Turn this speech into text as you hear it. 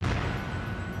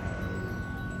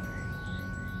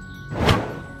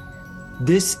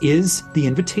This is the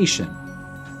invitation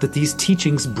that these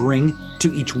teachings bring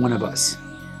to each one of us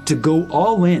to go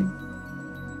all in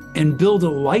and build a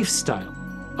lifestyle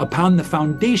upon the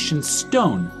foundation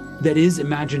stone that is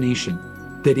imagination,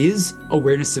 that is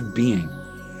awareness of being,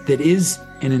 that is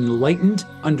an enlightened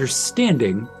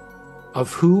understanding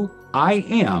of who I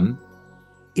am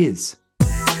is.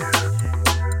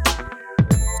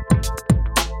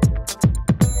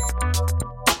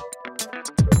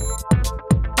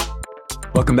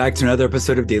 Welcome back to another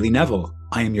episode of Daily Neville.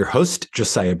 I am your host,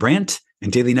 Josiah Brandt,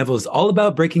 and Daily Neville is all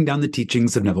about breaking down the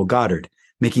teachings of Neville Goddard,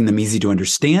 making them easy to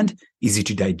understand, easy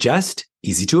to digest,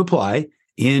 easy to apply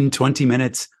in 20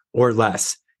 minutes or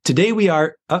less. Today we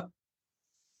are,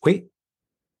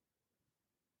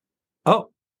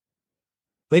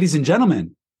 ladies and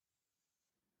gentlemen,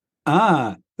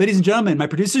 my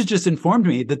producers just informed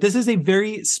me that this is a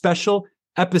very special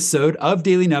episode of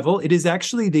Daily Neville. It is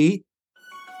actually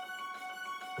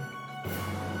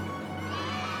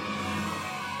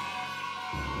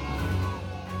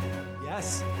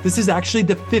This is actually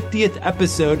the 50th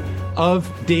episode of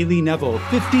Daily Neville.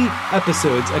 50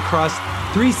 episodes across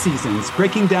 3 seasons,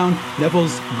 breaking down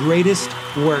Neville's greatest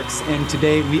works. And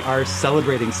today we are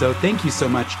celebrating. So thank you so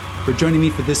much for joining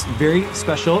me for this very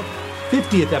special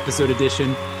 50th episode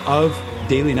edition of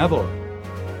Daily Neville.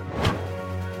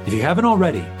 If you haven't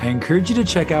already, I encourage you to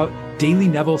check out Daily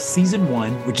Neville Season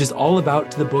 1, which is all about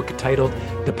the book titled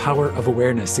The Power of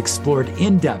Awareness, explored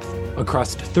in depth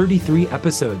across 33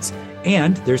 episodes.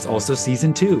 And there's also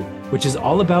Season 2, which is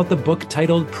all about the book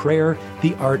titled Prayer,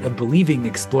 the Art of Believing,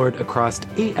 explored across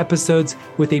 8 episodes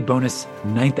with a bonus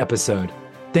 9th episode.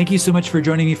 Thank you so much for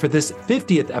joining me for this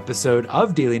 50th episode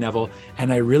of Daily Neville,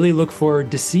 and I really look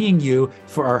forward to seeing you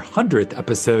for our 100th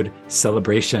episode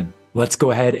celebration. Let's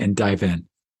go ahead and dive in.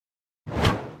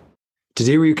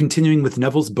 Today we're continuing with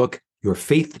Neville's book, Your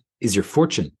Faith is Your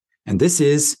Fortune, and this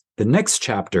is the next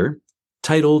chapter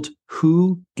titled,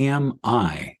 Who Am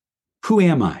I? Who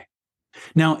am I?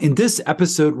 Now, in this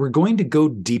episode, we're going to go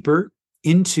deeper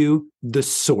into the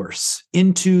source,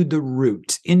 into the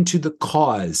root, into the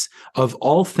cause of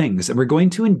all things. And we're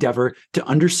going to endeavor to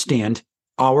understand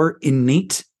our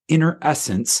innate inner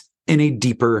essence in a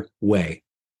deeper way.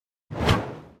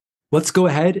 Let's go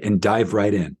ahead and dive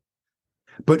right in.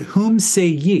 But whom say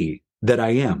ye that I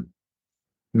am?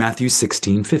 Matthew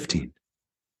 16:15.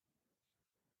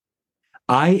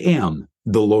 I am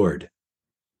the Lord.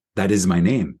 That is my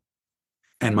name,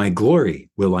 and my glory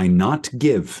will I not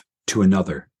give to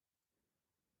another.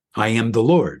 I am the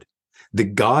Lord, the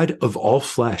God of all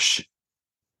flesh.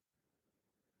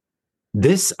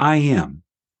 This I am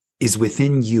is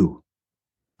within you,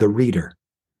 the reader.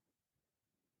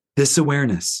 This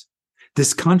awareness,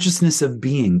 this consciousness of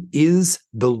being is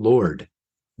the Lord,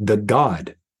 the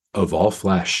God of all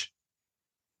flesh.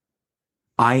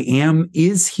 I am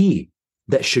is he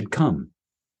that should come.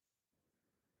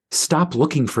 Stop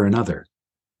looking for another.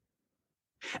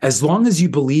 As long as you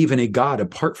believe in a God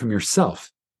apart from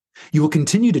yourself, you will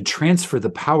continue to transfer the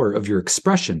power of your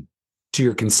expression to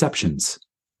your conceptions,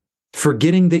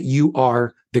 forgetting that you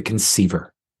are the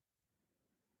conceiver.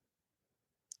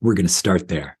 We're going to start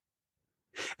there.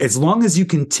 As long as you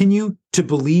continue to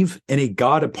believe in a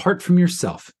God apart from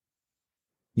yourself,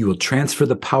 you will transfer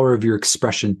the power of your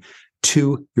expression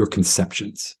to your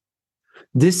conceptions.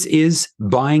 This is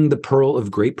buying the pearl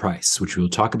of great price, which we will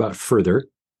talk about further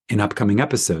in upcoming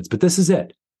episodes. But this is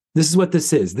it. This is what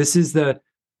this is. This is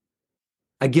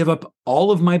I give up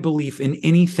all of my belief in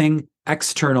anything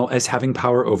external as having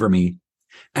power over me,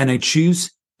 and I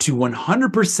choose to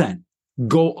 100%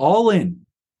 go all in,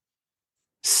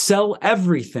 sell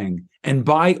everything, and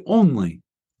buy only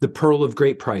the pearl of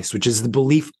great price, which is the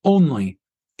belief only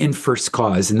in first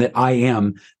cause, and that I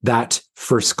am that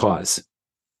first cause.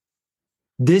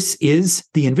 This is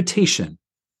the invitation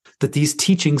that these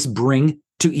teachings bring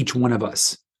to each one of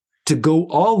us to go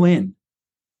all in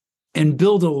and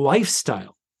build a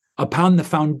lifestyle upon the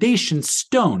foundation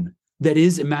stone that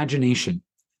is imagination,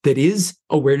 that is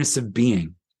awareness of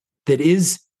being, that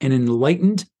is an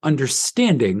enlightened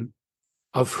understanding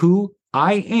of who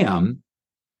I am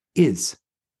is.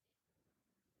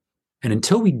 And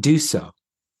until we do so,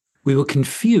 we will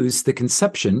confuse the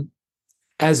conception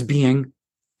as being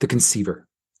the conceiver.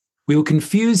 We will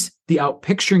confuse the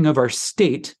outpicturing of our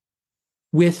state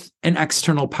with an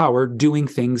external power doing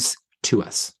things to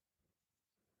us.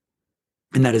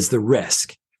 And that is the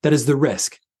risk. That is the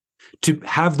risk. To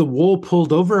have the wool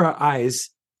pulled over our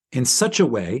eyes in such a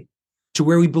way to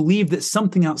where we believe that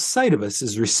something outside of us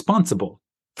is responsible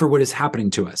for what is happening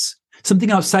to us.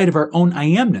 Something outside of our own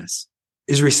I amness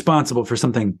is responsible for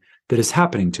something that is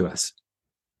happening to us.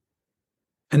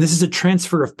 And this is a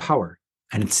transfer of power,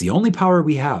 and it's the only power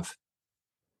we have.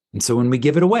 And so when we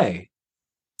give it away,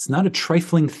 it's not a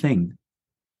trifling thing.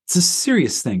 It's a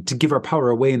serious thing to give our power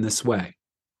away in this way.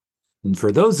 And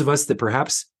for those of us that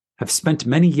perhaps have spent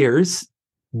many years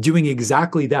doing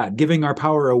exactly that, giving our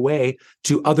power away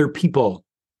to other people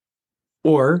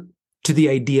or to the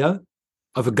idea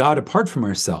of a God apart from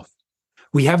ourselves,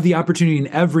 we have the opportunity in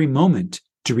every moment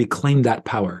to reclaim that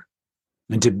power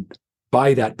and to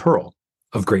buy that pearl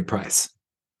of great price.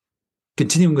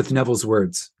 Continuing with Neville's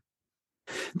words,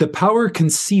 the power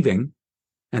conceiving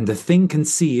and the thing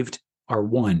conceived are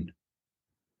one,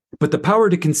 but the power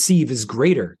to conceive is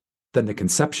greater than the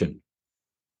conception.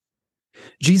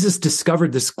 Jesus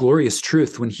discovered this glorious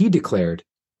truth when he declared,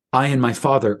 I and my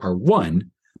Father are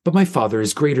one, but my Father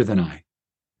is greater than I.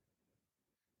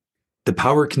 The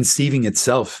power conceiving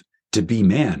itself to be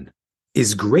man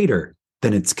is greater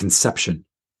than its conception.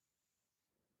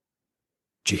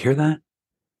 Did you hear that?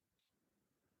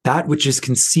 That which is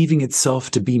conceiving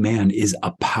itself to be man is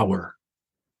a power,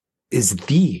 is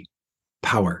the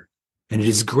power, and it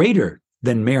is greater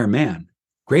than mere man,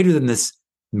 greater than this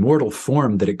mortal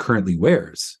form that it currently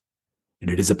wears, and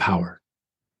it is a power.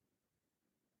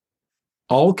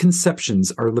 All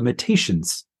conceptions are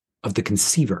limitations of the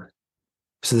conceiver.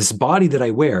 So this body that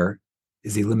I wear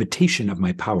is a limitation of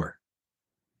my power.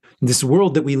 And this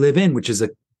world that we live in, which is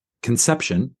a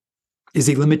conception, is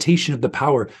a limitation of the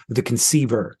power of the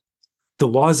conceiver. The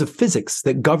laws of physics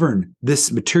that govern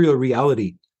this material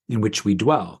reality in which we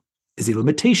dwell is a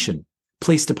limitation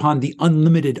placed upon the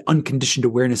unlimited, unconditioned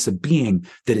awareness of being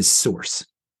that is source.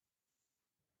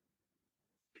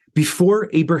 Before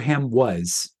Abraham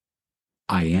was,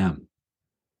 I am.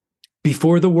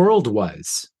 Before the world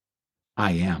was,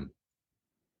 I am.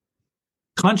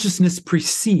 Consciousness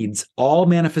precedes all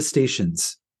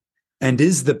manifestations and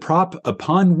is the prop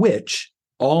upon which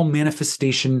all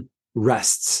manifestation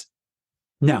rests.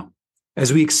 Now,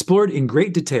 as we explored in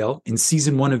great detail in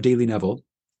season 1 of Daily Neville,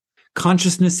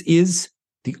 consciousness is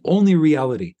the only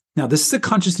reality. Now, this is a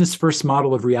consciousness first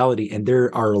model of reality, and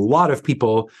there are a lot of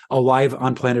people alive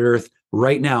on planet Earth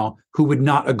right now who would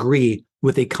not agree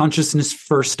with a consciousness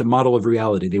first model of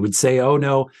reality. They would say, oh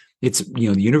no, it's, the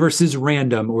universe is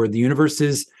random, or the universe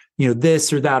is,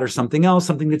 this or that or something else,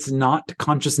 something that's not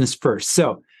consciousness first.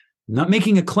 So I'm not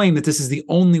making a claim that this is the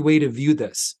only way to view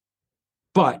this,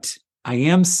 but I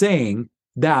am saying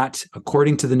that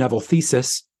according to the Neville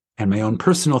thesis and my own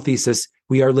personal thesis,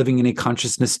 we are living in a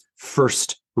consciousness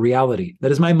first reality.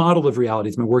 That is my model of reality.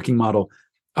 It's my working model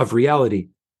of reality.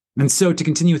 And so to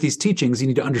continue with these teachings, you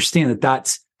need to understand that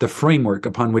that's the framework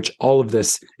upon which all of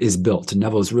this is built. And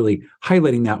Neville is really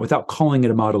highlighting that without calling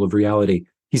it a model of reality.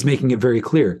 He's making it very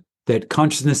clear that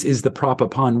consciousness is the prop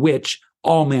upon which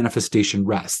all manifestation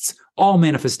rests. All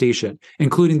manifestation,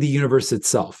 including the universe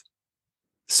itself.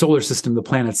 Solar system, the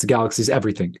planets, the galaxies,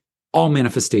 everything. All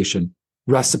manifestation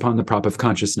rests upon the prop of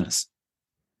consciousness.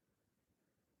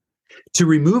 To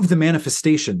remove the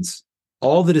manifestations,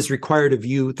 all that is required of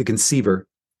you, the conceiver,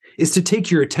 is to take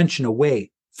your attention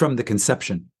away from the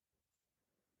conception.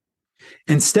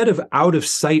 Instead of out of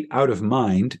sight, out of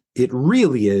mind, it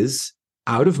really is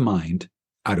out of mind,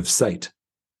 out of sight.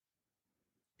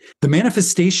 The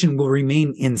manifestation will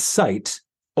remain in sight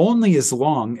only as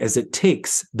long as it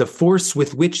takes the force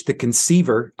with which the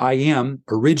conceiver, I am,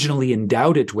 originally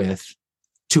endowed it with,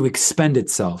 to expend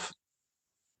itself.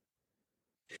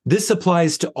 This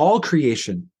applies to all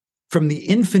creation, from the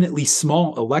infinitely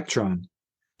small electron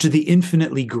to the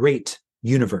infinitely great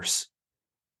universe.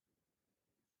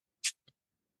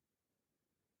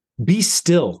 Be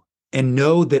still and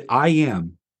know that I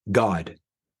am God.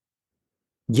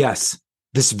 Yes,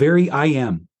 this very I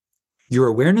am. Your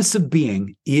awareness of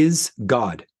being is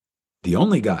God, the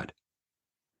only God.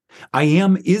 I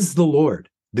am is the Lord,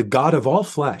 the God of all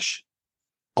flesh,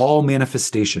 all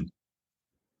manifestation.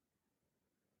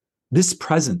 This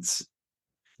presence,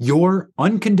 your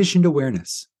unconditioned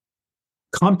awareness,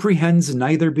 comprehends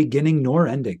neither beginning nor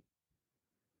ending.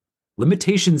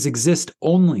 Limitations exist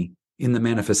only in the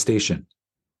manifestation.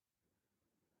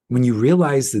 When you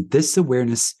realize that this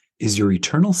awareness is your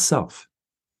eternal self,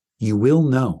 you will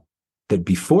know that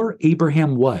before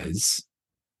Abraham was,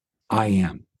 I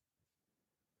am.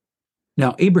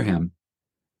 Now, Abraham,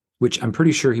 which I'm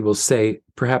pretty sure he will say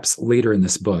perhaps later in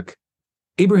this book,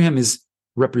 Abraham is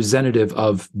representative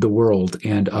of the world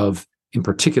and of, in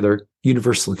particular,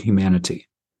 universal humanity.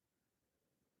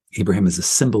 Abraham is a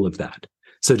symbol of that.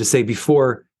 So to say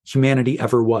before humanity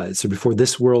ever was, or before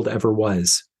this world ever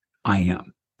was, I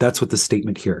am. That's what the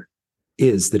statement here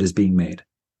is that is being made.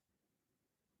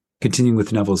 Continuing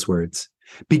with Neville's words,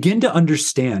 Begin to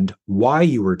understand why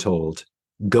you were told,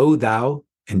 "Go thou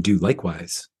and do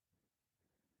likewise."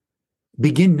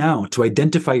 Begin now to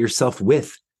identify yourself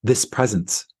with this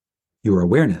presence, your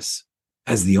awareness,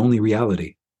 as the only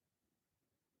reality.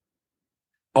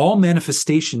 All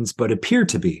manifestations but appear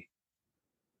to be.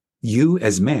 You,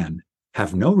 as man,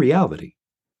 have no reality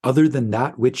other than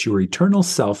that which your eternal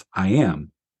self, I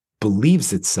am,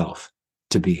 believes itself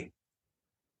to be.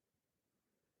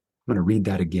 I'm going to read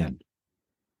that again.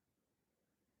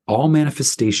 All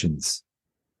manifestations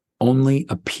only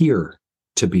appear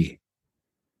to be.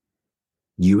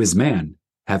 You, as man,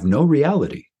 have no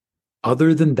reality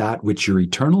other than that which your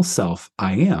eternal self,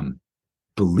 I am,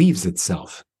 believes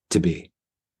itself to be.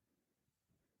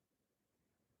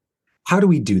 How do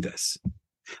we do this?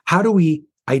 How do we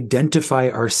identify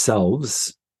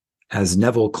ourselves, as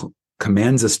Neville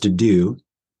commands us to do,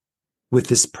 with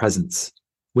this presence,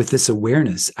 with this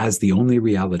awareness as the only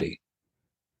reality?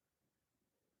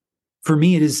 For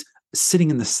me, it is sitting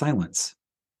in the silence,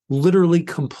 literally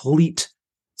complete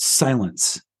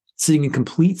silence, sitting in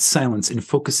complete silence and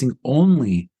focusing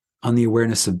only on the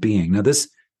awareness of being. Now, this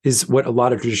is what a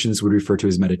lot of traditions would refer to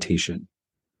as meditation.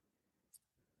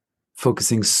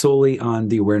 Focusing solely on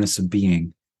the awareness of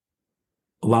being,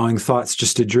 allowing thoughts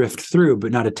just to drift through,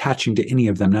 but not attaching to any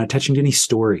of them, not attaching to any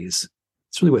stories.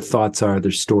 It's really what thoughts are.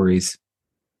 They're stories,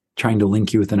 trying to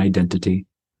link you with an identity,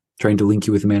 trying to link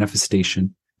you with a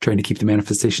manifestation, trying to keep the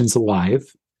manifestations alive.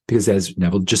 Because as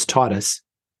Neville just taught us,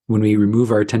 when we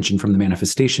remove our attention from the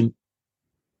manifestation,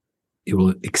 it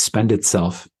will expend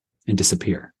itself and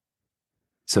disappear.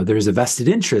 So there's a vested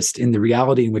interest in the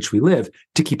reality in which we live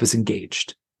to keep us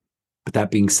engaged. But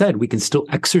that being said, we can still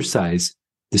exercise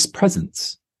this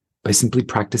presence by simply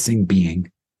practicing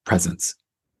being presence.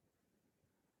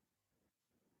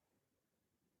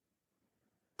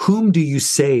 Whom do you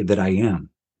say that I am?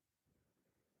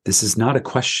 This is not a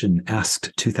question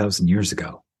asked 2,000 years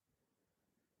ago.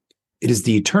 It is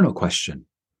the eternal question,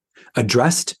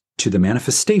 addressed to the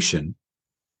manifestation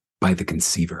by the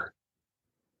conceiver.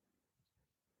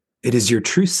 It is your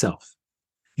true self,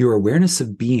 your awareness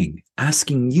of being,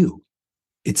 asking you,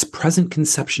 its present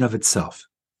conception of itself.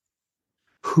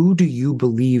 Who do you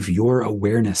believe your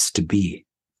awareness to be?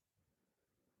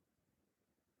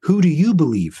 Who do you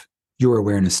believe your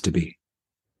awareness to be?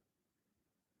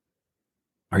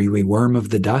 Are you a worm of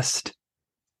the dust,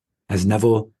 as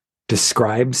Neville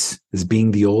describes as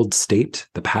being the old state,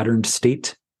 the patterned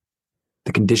state,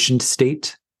 the conditioned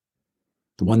state,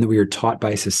 the one that we are taught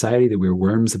by society that we are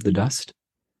worms of the dust?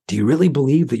 Do you really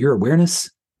believe that your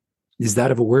awareness is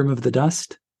that of a worm of the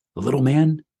dust? A little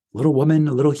man, a little woman,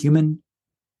 a little human,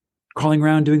 crawling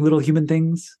around doing little human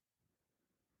things?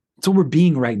 That's what we're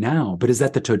being right now, but is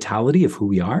that the totality of who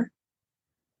we are?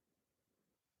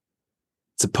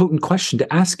 It's a potent question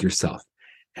to ask yourself.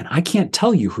 And I can't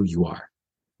tell you who you are.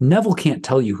 Neville can't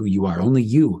tell you who you are. Only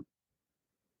you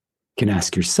can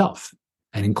ask yourself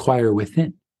and inquire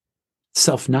within.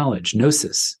 Self-knowledge,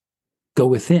 gnosis. Go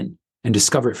within and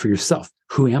discover it for yourself.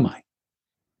 Who am I?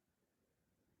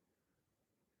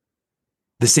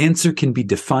 This answer can be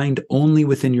defined only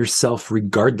within yourself,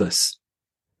 regardless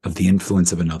of the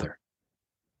influence of another.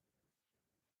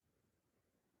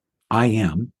 I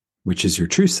am, which is your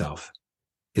true self,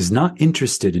 is not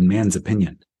interested in man's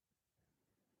opinion.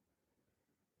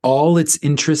 All its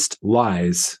interest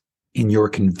lies in your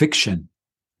conviction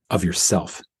of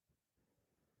yourself.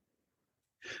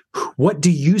 What do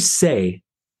you say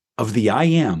of the I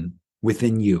am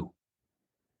within you?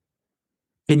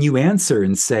 Can you answer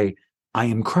and say, I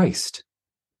am Christ?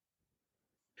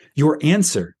 Your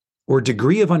answer or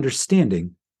degree of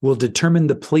understanding will determine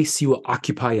the place you will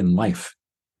occupy in life.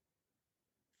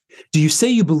 Do you say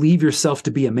you believe yourself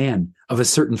to be a man of a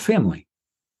certain family,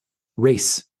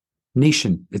 race,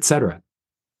 nation, etc.?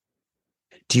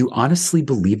 Do you honestly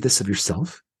believe this of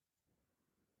yourself?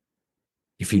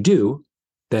 If you do,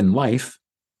 then life,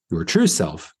 your true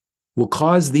self, will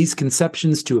cause these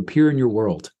conceptions to appear in your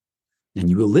world, and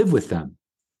you will live with them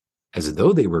as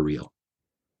though they were real.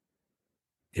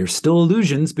 They're still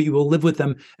illusions, but you will live with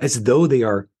them as though they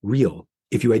are real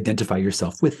if you identify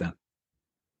yourself with them.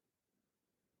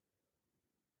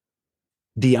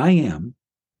 The I am,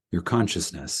 your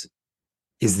consciousness,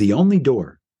 is the only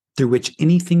door through which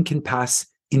anything can pass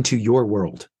into your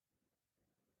world.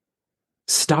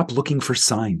 Stop looking for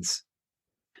signs.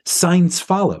 Signs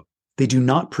follow, they do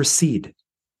not precede.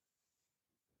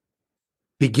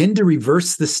 Begin to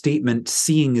reverse the statement,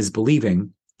 seeing is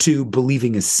believing, to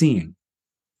believing is seeing.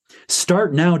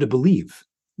 Start now to believe,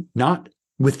 not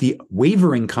with the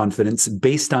wavering confidence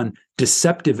based on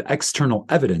deceptive external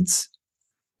evidence,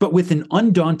 but with an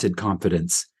undaunted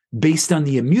confidence based on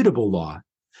the immutable law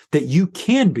that you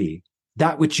can be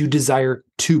that which you desire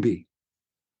to be.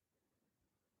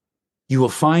 You will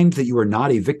find that you are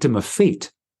not a victim of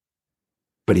fate,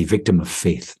 but a victim of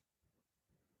faith.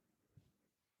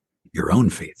 Your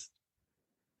own faith.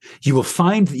 You will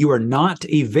find that you are not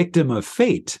a victim of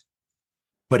fate,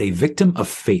 but a victim of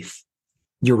faith,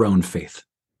 your own faith.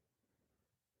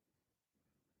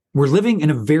 We're living in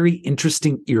a very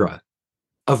interesting era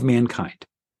of mankind,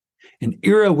 an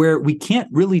era where we can't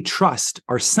really trust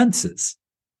our senses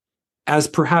as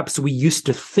perhaps we used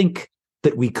to think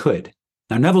that we could.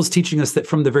 Now, Neville's teaching us that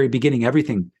from the very beginning,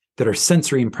 everything that our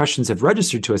sensory impressions have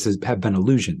registered to us have been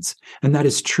illusions. And that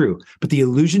is true. But the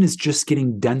illusion is just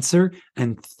getting denser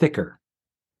and thicker.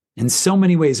 In so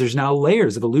many ways, there's now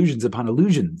layers of illusions upon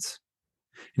illusions.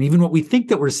 And even what we think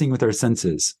that we're seeing with our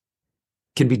senses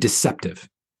can be deceptive.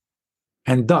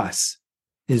 And thus,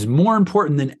 it is more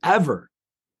important than ever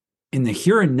in the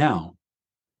here and now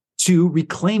to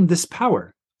reclaim this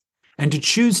power and to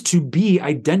choose to be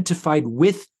identified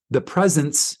with the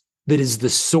presence that is the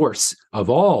source of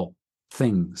all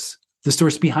things, the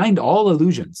source behind all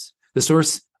illusions, the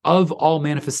source of all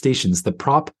manifestations, the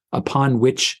prop upon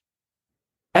which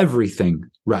everything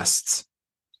rests.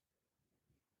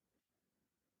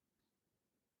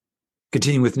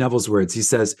 Continuing with Neville's words, he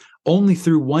says, only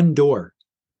through one door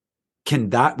can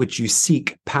that which you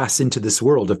seek pass into this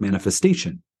world of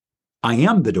manifestation. I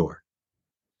am the door.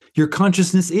 Your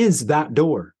consciousness is that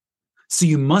door. So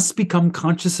you must become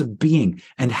conscious of being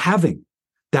and having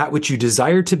that which you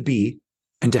desire to be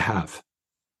and to have.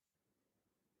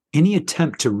 Any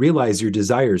attempt to realize your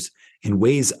desires in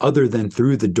ways other than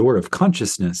through the door of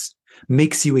consciousness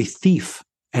makes you a thief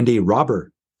and a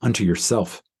robber unto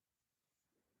yourself.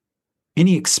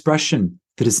 Any expression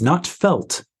that is not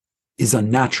felt is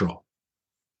unnatural.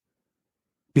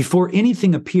 Before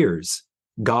anything appears,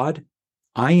 God,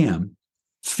 I am,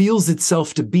 feels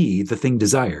itself to be the thing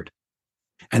desired,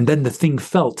 and then the thing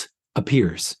felt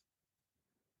appears.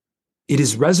 It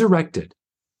is resurrected,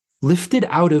 lifted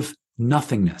out of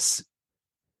nothingness.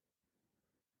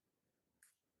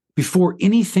 Before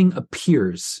anything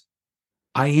appears,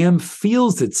 I am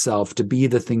feels itself to be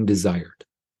the thing desired.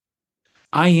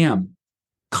 I am.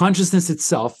 Consciousness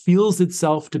itself feels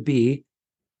itself to be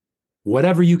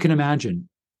whatever you can imagine.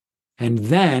 And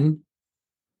then,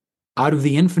 out of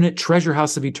the infinite treasure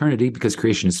house of eternity, because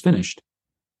creation is finished,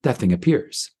 that thing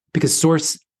appears. Because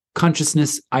source,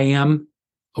 consciousness, I am,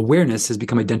 awareness has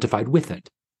become identified with it.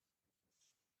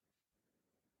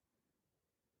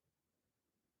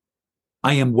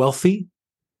 I am wealthy,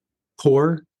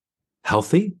 poor,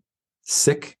 healthy,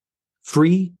 sick,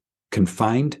 free,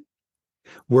 confined,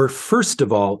 were first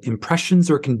of all impressions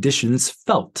or conditions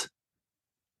felt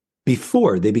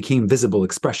before they became visible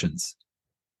expressions.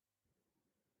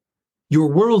 Your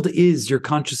world is your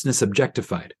consciousness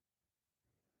objectified.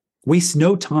 Waste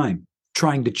no time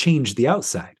trying to change the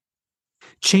outside.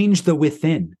 Change the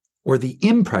within or the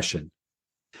impression,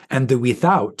 and the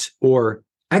without or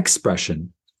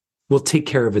expression will take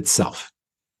care of itself.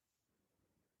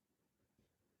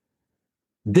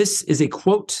 This is a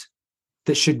quote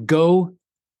that should go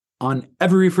on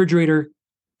every refrigerator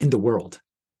in the world.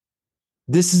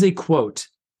 This is a quote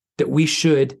that we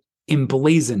should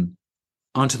emblazon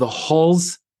onto the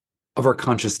halls of our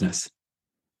consciousness.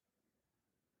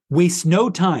 Waste no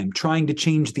time trying to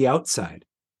change the outside.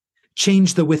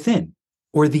 Change the within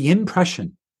or the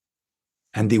impression,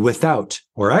 and the without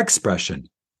or expression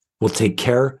will take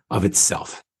care of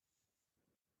itself.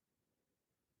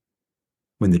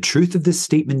 When the truth of this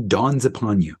statement dawns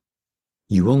upon you,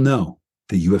 you will know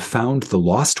that you have found the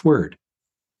lost word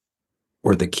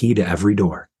or the key to every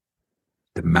door,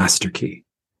 the master key.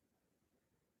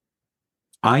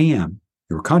 I am,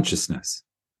 your consciousness,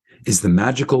 is the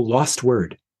magical lost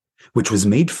word which was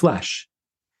made flesh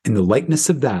in the likeness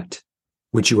of that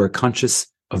which you are conscious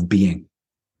of being.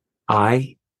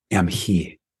 I am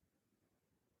He.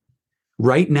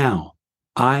 Right now,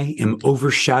 I am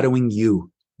overshadowing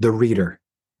you, the reader,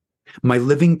 my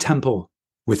living temple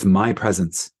with my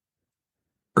presence,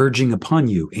 urging upon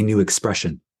you a new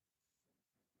expression.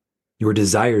 Your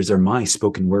desires are my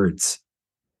spoken words.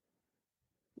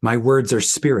 My words are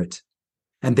spirit,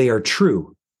 and they are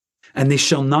true, and they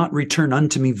shall not return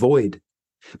unto me void,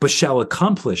 but shall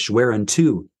accomplish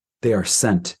whereunto they are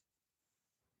sent.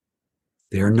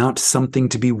 They are not something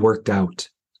to be worked out.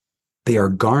 They are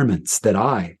garments that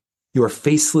I, your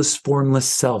faceless, formless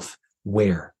self,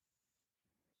 wear.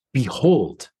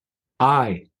 Behold,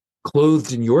 I,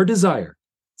 clothed in your desire,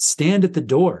 stand at the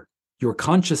door, your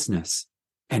consciousness,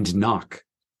 and knock.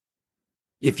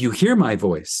 If you hear my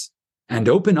voice and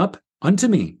open up unto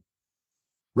me,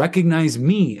 recognize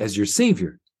me as your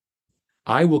Savior,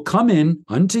 I will come in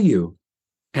unto you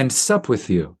and sup with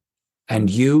you, and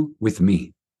you with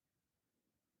me.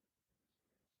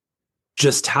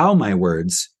 Just how my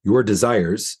words, your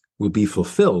desires, will be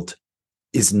fulfilled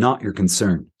is not your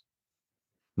concern.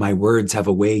 My words have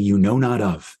a way you know not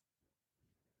of.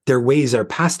 Their ways are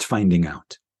past finding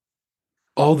out.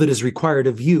 All that is required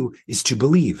of you is to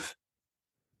believe.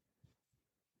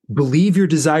 Believe your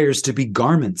desires to be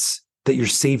garments that your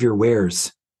Savior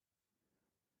wears.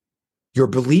 Your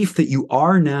belief that you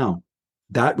are now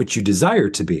that which you desire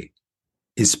to be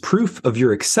is proof of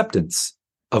your acceptance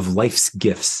of life's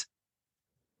gifts.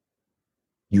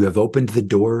 You have opened the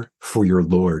door for your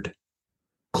Lord,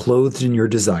 clothed in your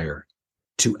desire,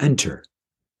 to enter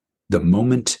the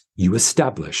moment you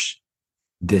establish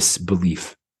this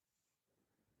belief.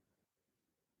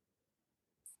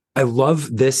 I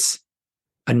love this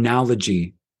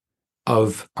analogy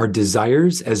of our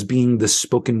desires as being the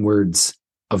spoken words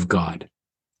of God.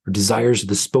 Our desires are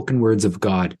the spoken words of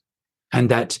God, and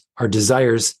that our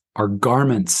desires are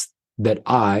garments that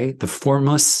I, the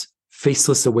formless,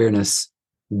 faceless awareness,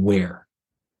 wear,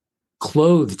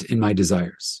 clothed in my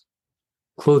desires,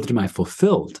 clothed in my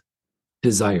fulfilled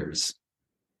desires.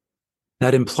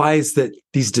 That implies that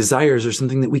these desires are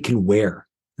something that we can wear.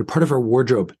 They're part of our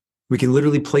wardrobe. We can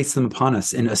literally place them upon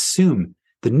us and assume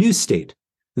the new state.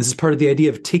 This is part of the idea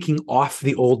of taking off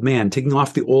the old man, taking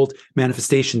off the old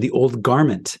manifestation, the old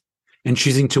garment, and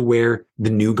choosing to wear the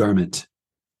new garment.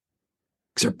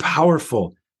 These are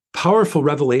powerful, powerful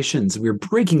revelations. We're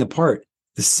breaking apart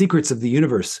the secrets of the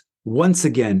universe once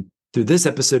again through this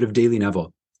episode of Daily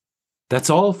Neville. That's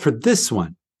all for this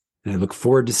one. And I look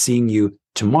forward to seeing you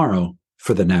tomorrow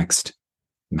for the next.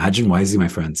 Imagine wisely, my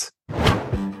friends.